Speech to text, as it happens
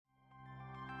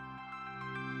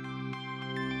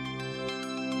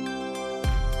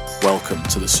Welcome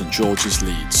to the St. George's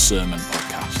Leeds Sermon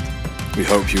Podcast. We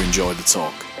hope you enjoy the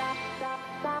talk.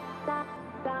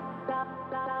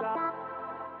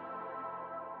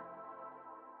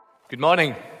 Good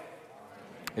morning.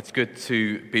 It's good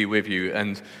to be with you.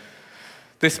 And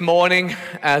this morning,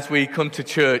 as we come to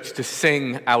church to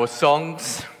sing our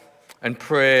songs and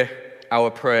pray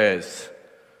our prayers,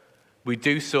 we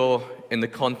do so in the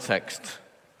context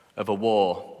of a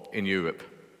war in Europe.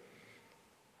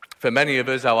 For many of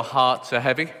us, our hearts are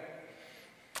heavy,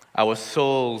 our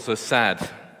souls are sad,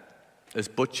 as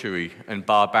butchery and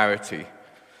barbarity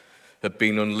have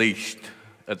been unleashed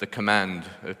at the command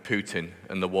of Putin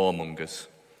and the warmongers.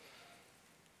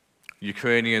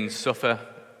 Ukrainians suffer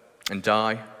and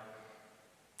die.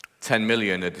 10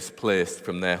 million are displaced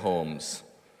from their homes.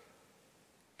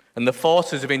 And the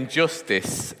forces of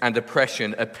injustice and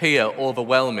oppression appear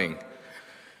overwhelming.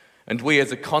 And we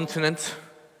as a continent,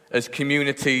 as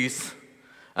communities,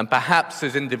 and perhaps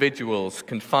as individuals,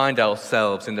 can find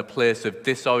ourselves in a place of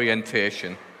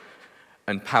disorientation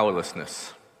and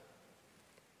powerlessness.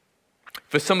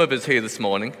 For some of us here this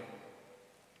morning,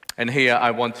 and here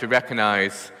I want to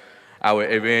recognize our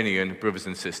Iranian brothers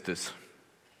and sisters.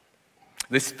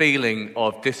 This feeling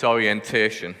of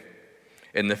disorientation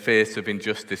in the face of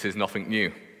injustice is nothing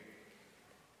new.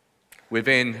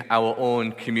 Within our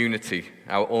own community,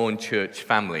 our own church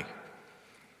family,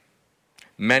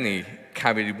 many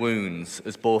carry wounds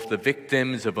as both the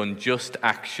victims of unjust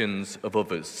actions of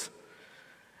others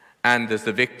and as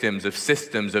the victims of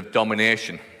systems of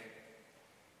domination.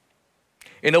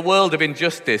 In a world of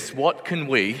injustice, what can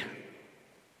we,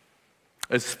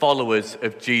 as followers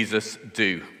of Jesus,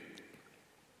 do?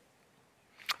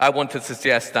 I want to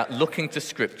suggest that looking to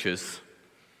Scriptures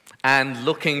and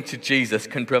looking to Jesus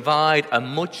can provide a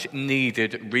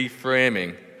much-needed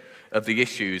reframing of the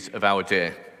issues of our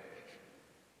day.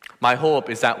 My hope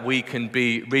is that we can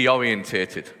be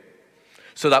reorientated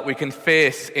so that we can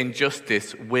face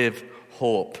injustice with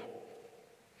hope.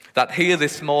 That here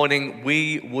this morning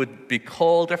we would be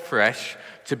called afresh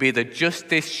to be the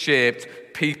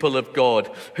justice-shaped people of God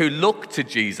who look to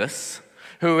Jesus,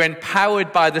 who are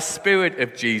empowered by the Spirit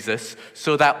of Jesus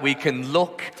so that we can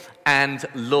look and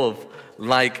love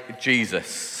like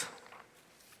Jesus.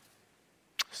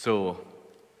 So,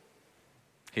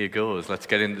 here goes. Let's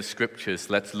get into the Scriptures.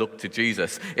 Let's look to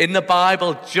Jesus. In the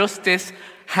Bible, justice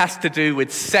has to do with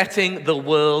setting the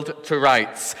world to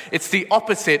rights. It's the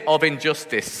opposite of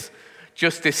injustice.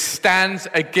 Justice stands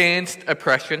against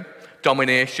oppression,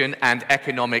 domination, and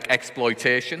economic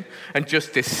exploitation. And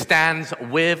justice stands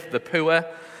with the poor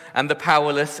and the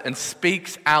powerless and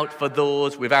speaks out for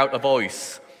those without a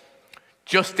voice.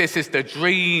 Justice is the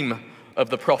dream of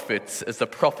the prophets, as the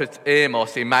prophet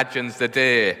Amos imagines the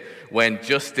day when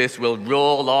justice will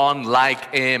roll on like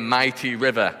a mighty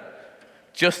river.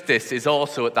 Justice is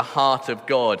also at the heart of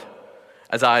God,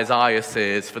 as Isaiah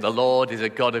says, "For the Lord is a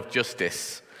God of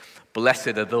justice.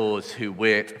 Blessed are those who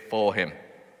wait for him."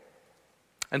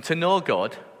 And to know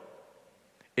God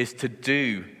is to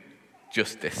do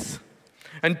justice.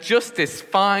 And justice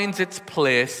finds its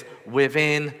place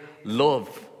within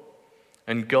love.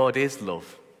 And God is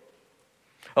love.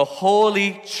 A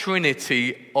holy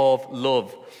trinity of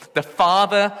love. The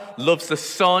Father loves the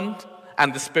Son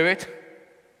and the Spirit.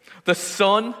 The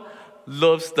Son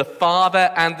loves the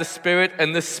Father and the Spirit,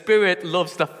 and the Spirit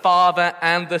loves the Father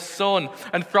and the Son.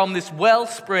 And from this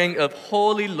wellspring of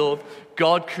holy love,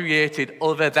 God created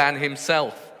other than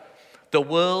himself. The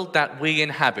world that we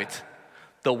inhabit,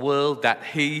 the world that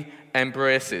he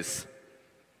embraces.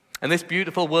 And this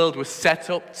beautiful world was set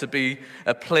up to be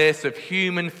a place of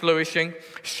human flourishing,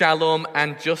 shalom,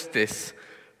 and justice.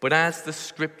 But as the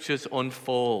Scriptures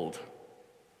unfold,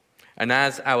 and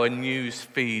as our news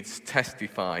feeds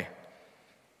testify,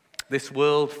 this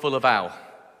world full of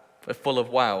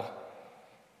wow,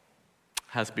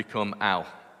 has become ow.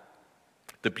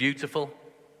 The beautiful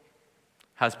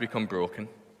has become broken.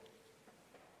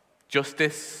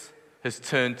 Justice has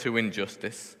turned to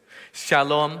injustice.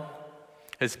 Shalom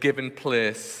has given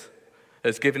birth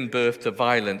to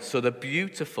violence. So the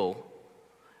beautiful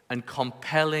and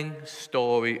compelling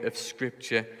story of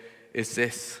Scripture is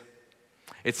this.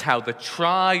 It's how the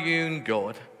triune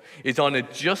God is on a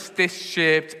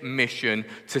justice-shaped mission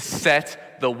to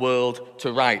set the world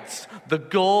to rights. The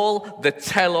goal, the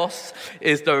telos,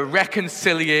 is the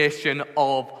reconciliation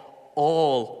of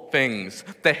all things,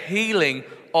 the healing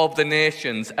of the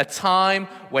nations, a time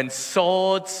when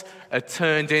swords are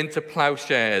turned into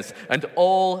plowshares and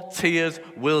all tears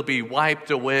will be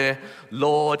wiped away.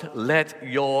 Lord, let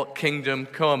your kingdom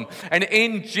come. And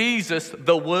in Jesus,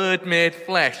 the Word made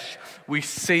flesh, we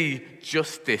see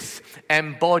justice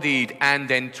embodied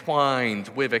and entwined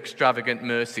with extravagant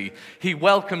mercy. He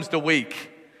welcomes the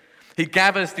weak, he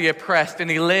gathers the oppressed,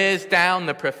 and he lays down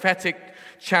the prophetic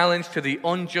challenge to the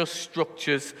unjust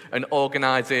structures and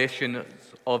organizations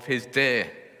of his day.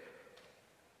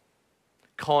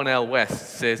 Cornel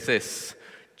West says this: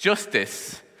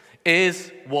 justice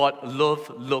is what love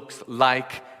looks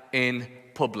like in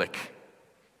public.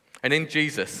 And in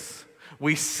Jesus,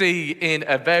 we see in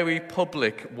a very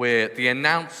public way the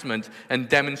announcement and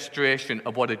demonstration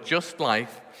of what a just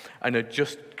life and a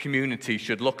just community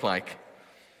should look like.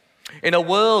 In a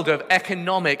world of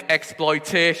economic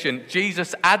exploitation,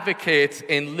 Jesus advocates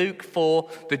in Luke 4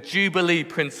 the Jubilee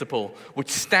principle,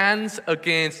 which stands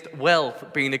against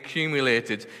wealth being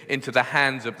accumulated into the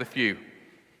hands of the few.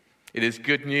 It is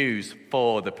good news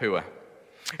for the poor.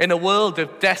 In a world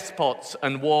of despots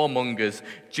and warmongers,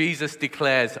 Jesus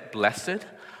declares, "Blessed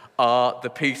are the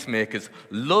peacemakers.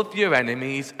 Love your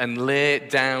enemies and lay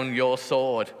down your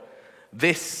sword."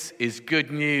 This is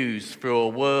good news for a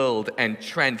world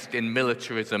entrenched in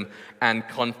militarism and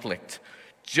conflict.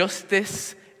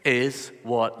 Justice is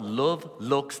what love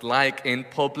looks like in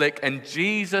public, and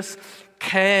Jesus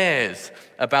cares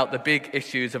about the big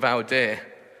issues of our day.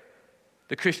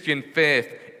 The Christian faith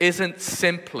isn't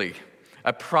simply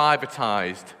a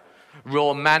privatized,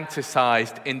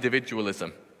 romanticized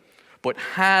individualism, but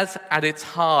has at its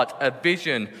heart a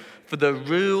vision for the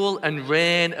rule and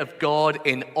reign of God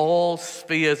in all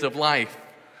spheres of life.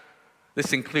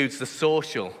 This includes the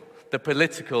social, the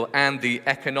political, and the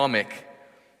economic.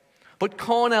 But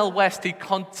Cornel West, he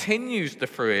continues the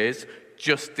phrase,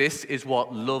 justice is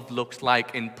what love looks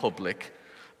like in public,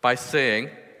 by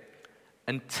saying,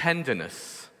 and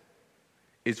tenderness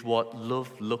is what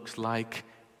love looks like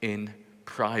in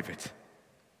private.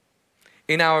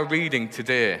 In our reading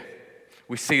today,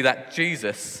 we see that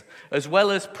Jesus, as well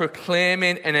as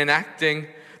proclaiming and enacting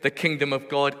the kingdom of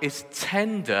God, is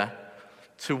tender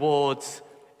towards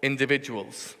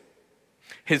individuals.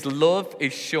 His love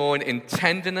is shown in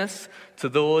tenderness to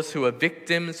those who are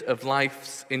victims of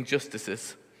life's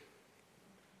injustices.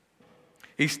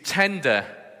 He's tender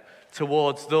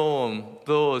towards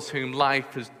those whom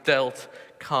life has dealt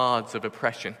cards of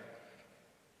oppression.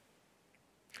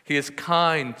 He is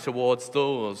kind towards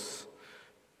those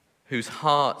whose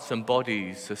hearts and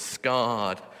bodies are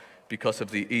scarred because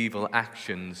of the evil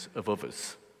actions of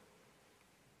others.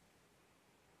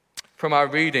 From our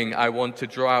reading, I want to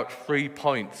draw out 3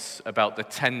 points about the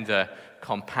tender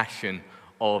compassion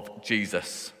of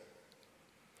Jesus.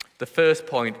 The first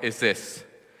point is this,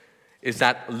 is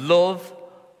that love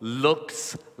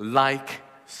looks like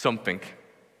something.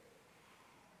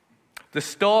 The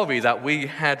story that we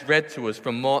had read to us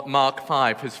from Mark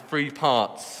 5 has 3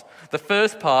 parts. The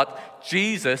first part,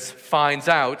 Jesus finds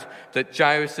out that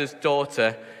Jairus'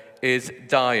 daughter is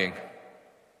dying.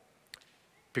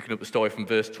 Picking up the story from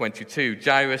verse 22,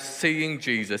 Jairus, seeing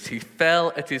Jesus, he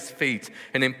fell at his feet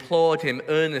and implored him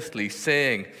earnestly,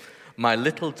 saying, "My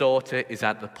little daughter is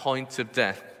at the point of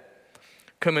death.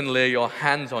 Come and lay your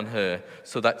hands on her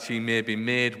so that she may be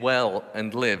made well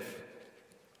and live."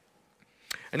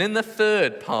 And in the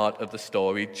third part of the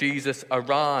story, Jesus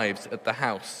arrives at the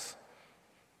house.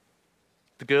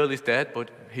 The girl is dead, but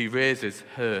he raises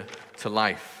her to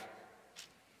life.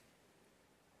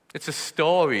 It's a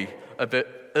story of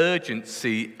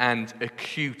urgency and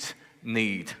acute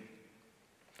need.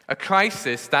 A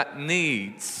crisis that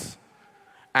needs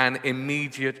an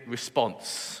immediate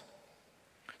response.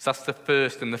 So that's the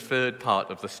first and the third part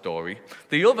of the story.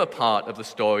 The other part of the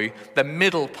story, the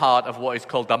middle part of what is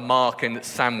called the Markan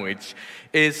sandwich,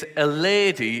 is a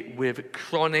lady with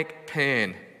chronic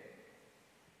pain.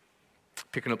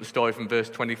 Picking up the story from verse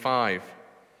 25.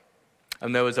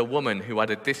 And there was a woman who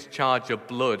had a discharge of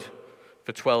blood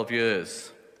for 12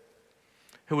 years,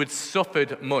 who had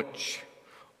suffered much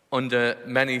under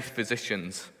many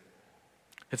physicians,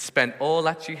 had spent all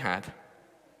that she had,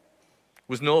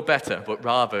 was no better, but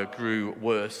rather grew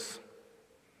worse.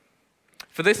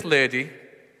 For this lady,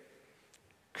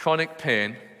 chronic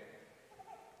pain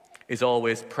is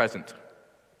always present.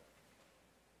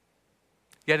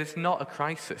 Yet it's not a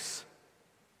crisis.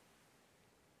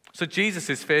 So Jesus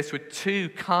is faced with 2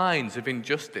 kinds of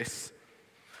injustice,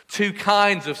 2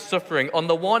 kinds of suffering. On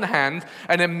the one hand,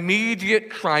 an immediate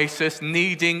crisis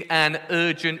needing an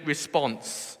urgent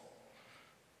response.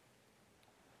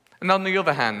 And on the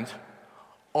other hand,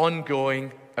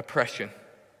 ongoing oppression.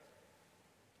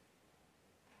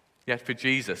 Yet for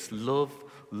Jesus, love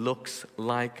looks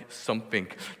like something.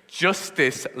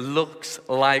 Justice looks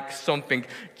like something.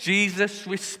 Jesus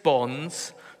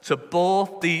responds to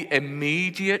both the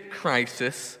immediate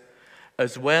crisis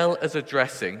as well as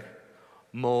addressing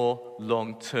more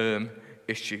long-term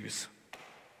issues.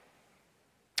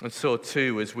 And so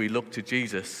too, as we look to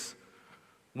Jesus,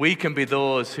 we can be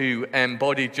those who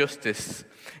embody justice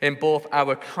in both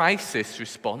our crisis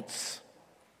response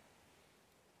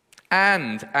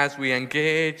and as we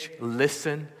engage,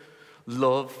 listen,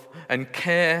 love, and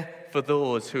care for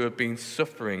those who have been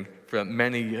suffering for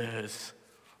many years.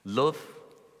 Love,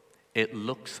 it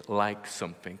looks like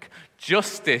something.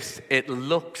 Justice, it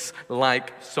looks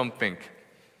like something.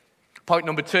 Point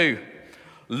number 2,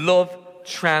 love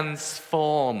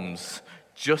transforms.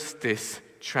 Justice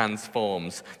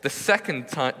transforms. The second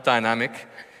dynamic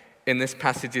in this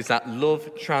passage is that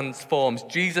love transforms.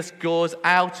 Jesus goes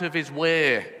out of his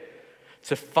way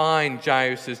to find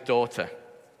Jairus' daughter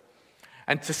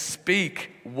and to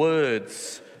speak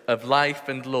words of life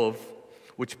and love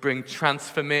which bring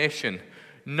transformation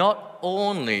not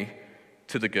only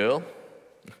to the girl,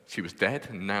 she was dead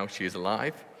and now she is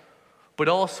alive, but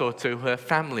also to her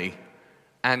family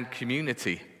and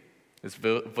community. As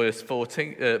verse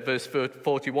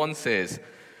 41 says,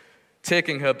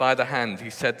 taking her by the hand, he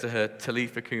said to her,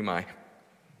 Talitha Cumi,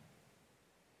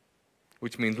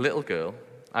 which means, little girl,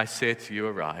 I say to you,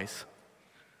 arise.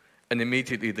 And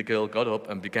immediately the girl got up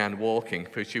and began walking,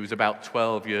 for she was about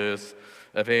 12 years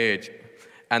of age.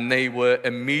 And they were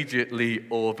immediately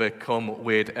overcome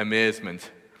with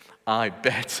amazement. I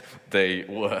bet they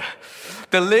were.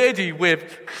 The lady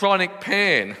with chronic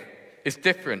pain is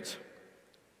different.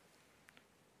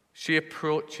 She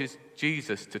approaches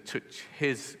Jesus to touch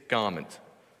his garment.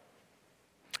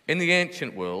 In the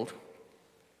ancient world,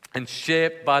 and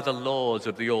shaped by the laws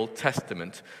of the Old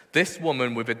Testament, this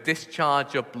woman with a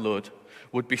discharge of blood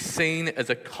would be seen as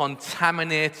a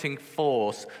contaminating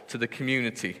force to the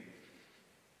community,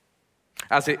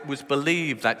 as it was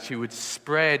believed that she would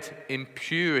spread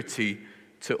impurity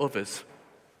to others.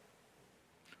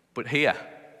 But here,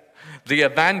 the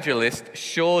evangelist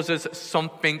shows us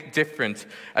something different,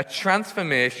 a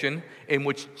transformation in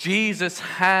which Jesus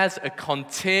has a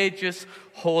contagious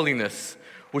holiness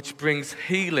which brings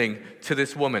healing to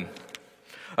this woman.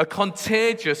 A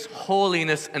contagious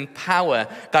holiness and power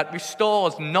that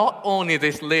restores not only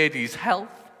this lady's health,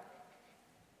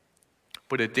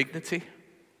 but her dignity,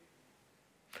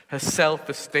 her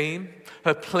self-esteem,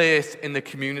 her place in the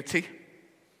community.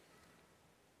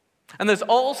 And there's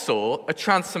also a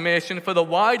transformation for the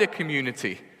wider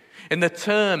community in the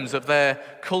terms of their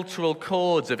cultural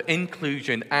codes of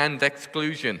inclusion and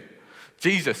exclusion.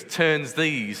 Jesus turns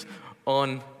these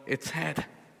on its head.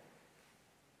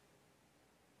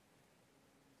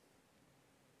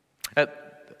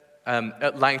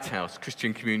 At Lighthouse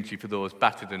Christian Community for those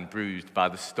battered and bruised by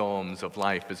the storms of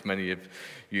life, as many of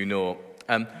you know,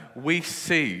 we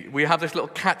have this little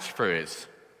catchphrase.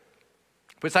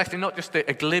 But it's actually not just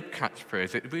a glib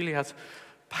catchphrase. It really has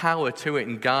power to it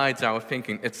and guides our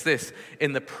thinking. It's this: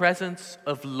 in the presence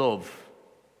of love,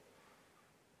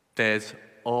 there's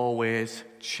always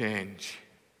change.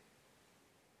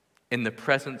 In the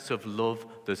presence of love,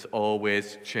 there's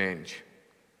always change.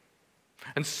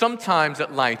 And sometimes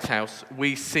at Lighthouse,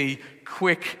 we see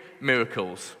quick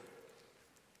miracles.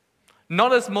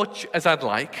 Not as much as I'd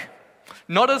like,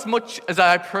 not as much as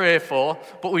I pray for,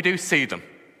 but we do see them.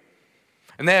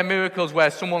 And they're miracles where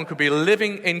someone could be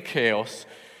living in chaos,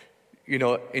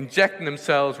 injecting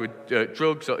themselves with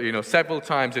drugs, several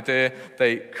times a day.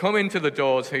 They come into the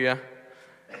doors here.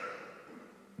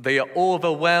 They are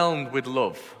overwhelmed with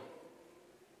love.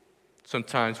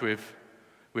 Sometimes with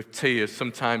tears.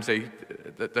 Sometimes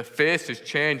their faces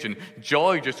change and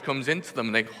joy just comes into them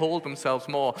and they hold themselves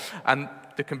more. And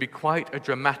there can be quite a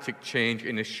dramatic change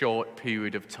in a short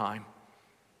period of time.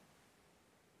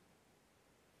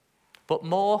 But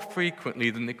more frequently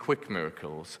than the quick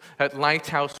miracles, at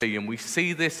Lighthouse, and we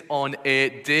see this on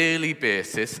a daily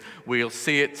basis, we'll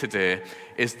see it today,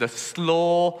 is the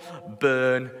slow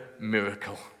burn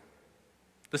miracle.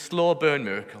 The slow burn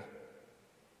miracle,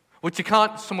 which you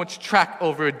can't so much track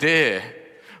over a day,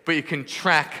 but you can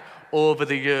track over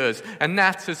the years. And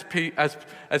that's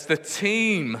as the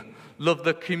team love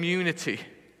the community.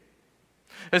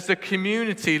 As the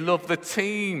community love the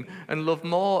team and love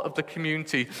more of the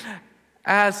community.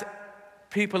 As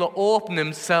people are opening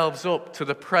themselves up to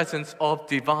the presence of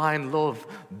divine love,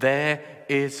 there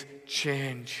is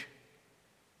change.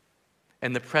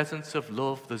 In the presence of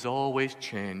love, there's always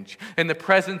change. In the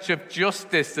presence of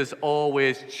justice, there's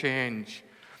always change.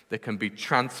 There can be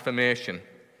transformation.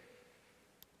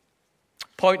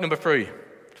 Point number 3,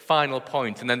 final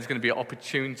point, and then there's going to be an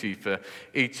opportunity for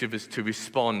each of us to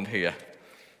respond here.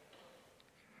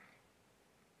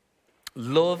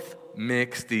 Love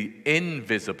makes the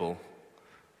invisible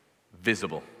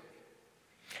visible.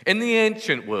 In the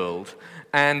ancient world,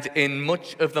 and in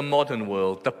much of the modern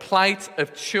world, the plight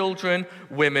of children,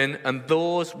 women, and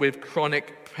those with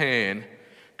chronic pain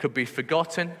could be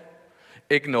forgotten,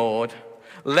 ignored,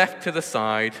 left to the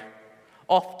side,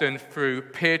 often through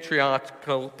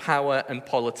patriarchal power and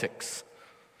politics.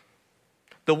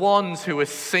 The ones who are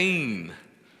seen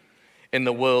in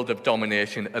the world of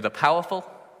domination are the powerful,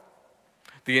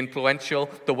 the influential,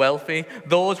 the wealthy,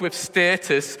 those with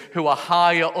status who are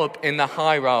higher up in the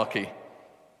hierarchy.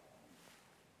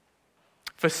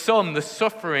 For some, the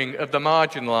suffering of the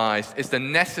marginalized is the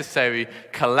necessary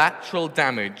collateral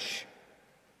damage.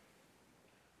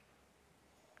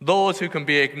 Those who can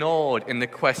be ignored in the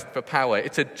quest for power.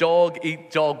 It's a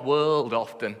dog-eat-dog world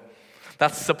often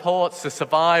that supports the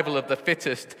survival of the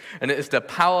fittest, and it is the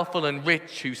powerful and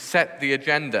rich who set the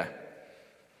agenda.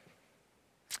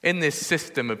 In this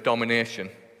system of domination,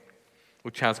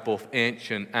 which has both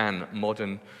ancient and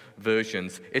modern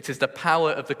versions, it is the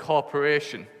power of the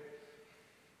corporation,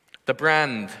 the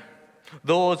brand,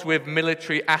 those with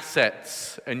military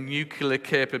assets and nuclear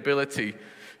capability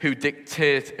who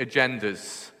dictate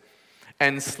agendas,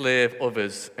 enslave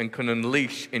others, and can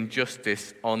unleash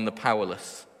injustice on the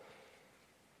powerless.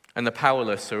 And the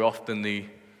powerless are often the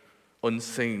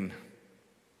unseen.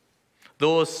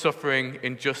 Those suffering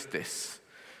injustice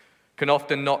can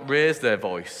often not raise their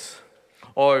voice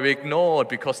or are ignored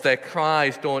because their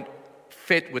cries don't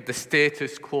fit with the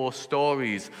status quo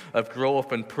stories of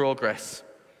growth and progress.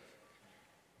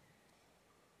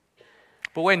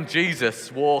 But when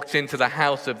Jesus walks into the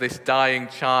house of this dying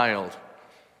child,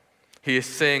 he is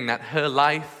saying that her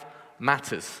life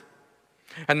matters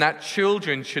and that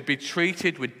children should be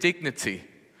treated with dignity,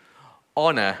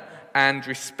 honor, and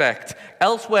respect.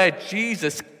 Elsewhere,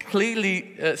 Jesus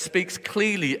speaks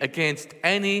clearly against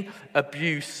any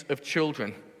abuse of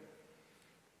children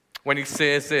when he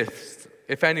says this: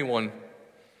 if anyone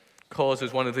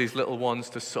causes one of these little ones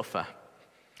to suffer,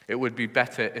 it would be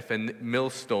better if a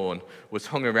millstone was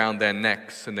hung around their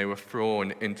necks and they were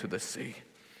thrown into the sea.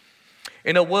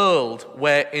 In a world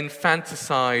where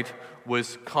infanticide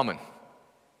was common,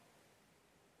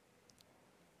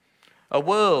 a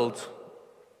world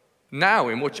now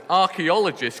in which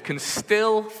archaeologists can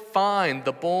still find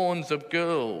the bones of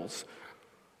girls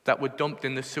that were dumped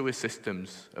in the sewer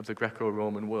systems of the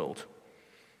Greco-Roman world.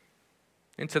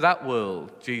 Into that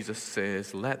world, Jesus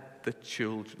says, let the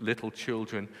little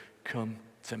children come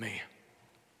to me.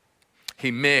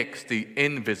 He makes the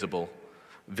invisible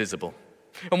visible.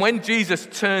 And when Jesus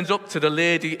turns up to the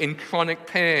lady in chronic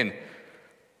pain,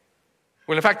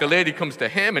 well, in fact, the lady comes to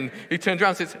him and he turns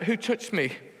around and says, who touched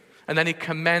me? And then he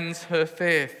commends her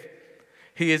faith.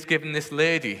 He has given this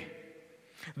lady,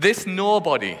 this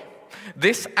nobody,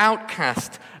 this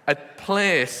outcast, a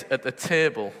place at the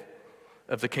table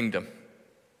of the kingdom.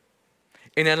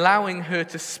 In allowing her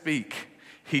to speak,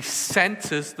 he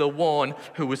centers the one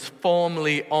who was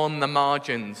formerly on the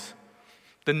margins.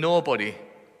 The nobody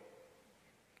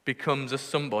becomes a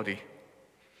somebody.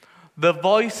 The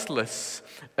voiceless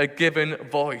are given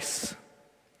voice.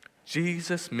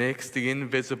 Jesus makes the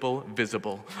invisible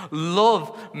visible.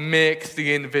 Love makes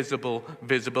the invisible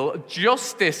visible.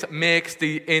 Justice makes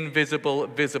the invisible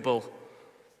visible.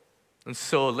 And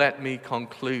so let me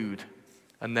conclude,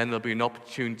 and then there'll be an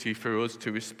opportunity for us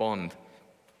to respond.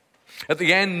 At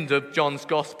the end of John's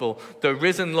Gospel, the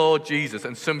risen Lord Jesus,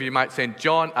 and some of you might say,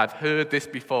 John, I've heard this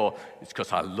before. It's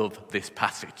because I love this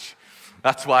passage.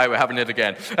 That's why we're having it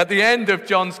again. At the end of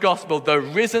John's Gospel, the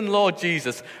risen Lord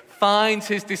Jesus finds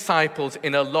his disciples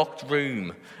in a locked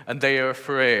room, and they are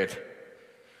afraid.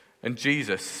 And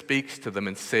Jesus speaks to them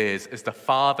and says, as the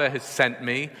Father has sent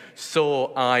me,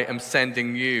 so I am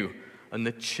sending you. And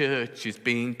the church is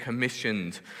being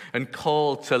commissioned and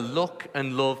called to look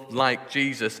and love like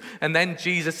Jesus. And then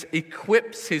Jesus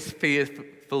equips his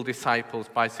faithful disciples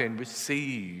by saying,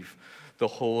 receive the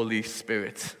Holy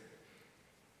Spirit.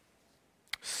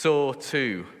 So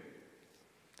too,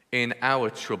 in our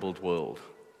troubled world,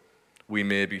 we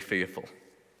may be fearful.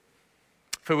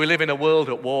 For we live in a world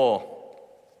at war,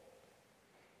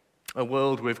 a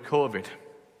world with COVID,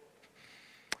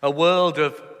 a world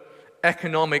of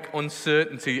economic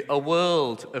uncertainty, a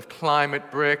world of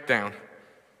climate breakdown.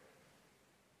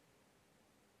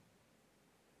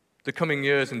 The coming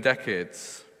years and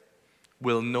decades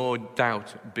will no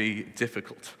doubt be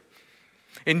difficult.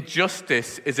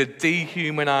 Injustice is a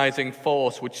dehumanizing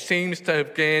force which seems to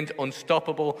have gained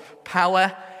unstoppable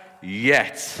power,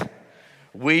 yet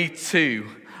we too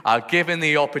are given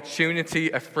the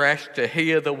opportunity afresh to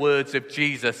hear the words of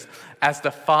Jesus, as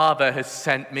the Father has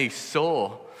sent me,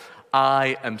 so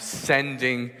I am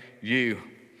sending you.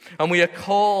 And we are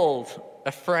called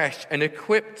afresh and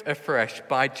equipped afresh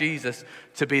by Jesus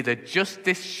to be the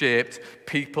justice-shaped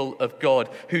people of God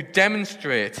who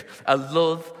demonstrate a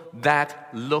love that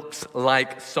looks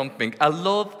like something, a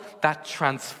love that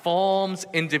transforms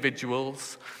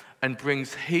individuals and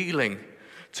brings healing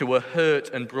to a hurt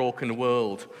and broken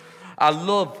world, a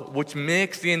love which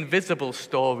makes the invisible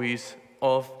stories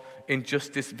of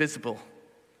injustice visible,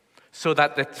 so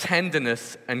that the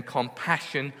tenderness and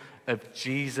compassion of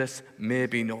Jesus may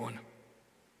be known.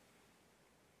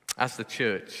 As the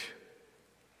church,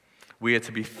 we are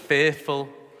to be faithful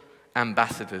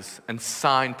ambassadors and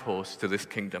signposts to this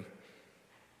kingdom.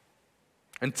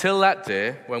 Until that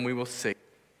day when we will see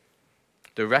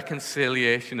the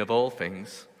reconciliation of all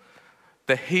things,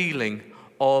 the healing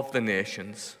of the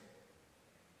nations,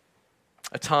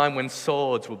 a time when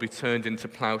swords will be turned into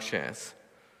plowshares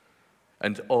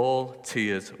and all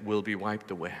tears will be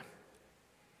wiped away.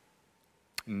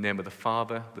 In the name of the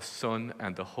Father, the Son,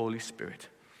 and the Holy Spirit.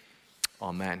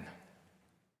 Amen.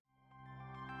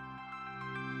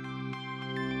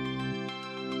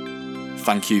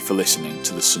 Thank you for listening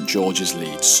to the St. George's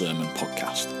Leeds Sermon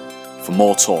Podcast. For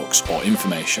more talks or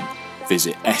information,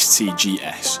 visit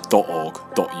stgs.org.uk.